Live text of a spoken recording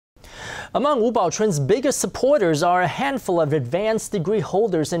Among Wu Pao-chun's biggest supporters are a handful of advanced degree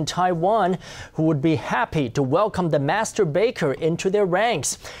holders in Taiwan who would be happy to welcome the master baker into their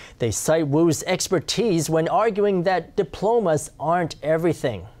ranks. They cite Wu's expertise when arguing that diplomas aren't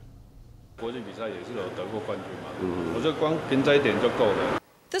everything.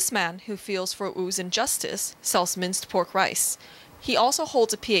 This man, who feels for Wu's injustice, sells minced pork rice. He also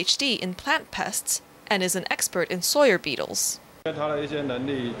holds a PhD in plant pests and is an expert in sawyer beetles. Wu's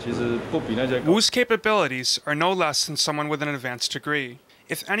capabilities are no less than someone with an advanced degree.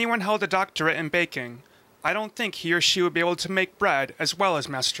 If anyone held a doctorate in baking, I don't think he or she would be able to make bread as well as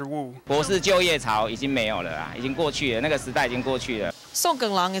Master Wu. Sung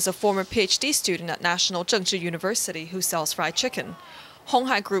Keng-lang is a former PhD student at National Chengchi University who sells fried chicken. Hon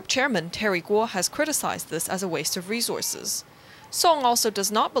Hai Group chairman Terry Gou has criticized this as a waste of resources. Song also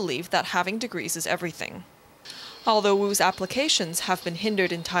does not believe that having degrees is everything. Although Wu's applications have been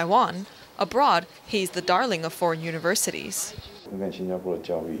hindered in Taiwan, abroad he's the darling of foreign universities.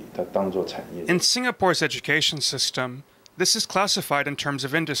 In Singapore's education system, this is classified in terms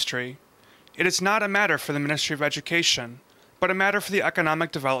of industry. It is not a matter for the Ministry of Education, but a matter for the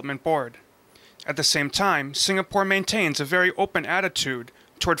Economic Development Board. At the same time, Singapore maintains a very open attitude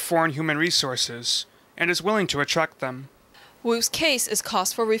toward foreign human resources and is willing to attract them. Wu's case is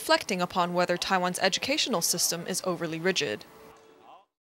cause for reflecting upon whether Taiwan's educational system is overly rigid.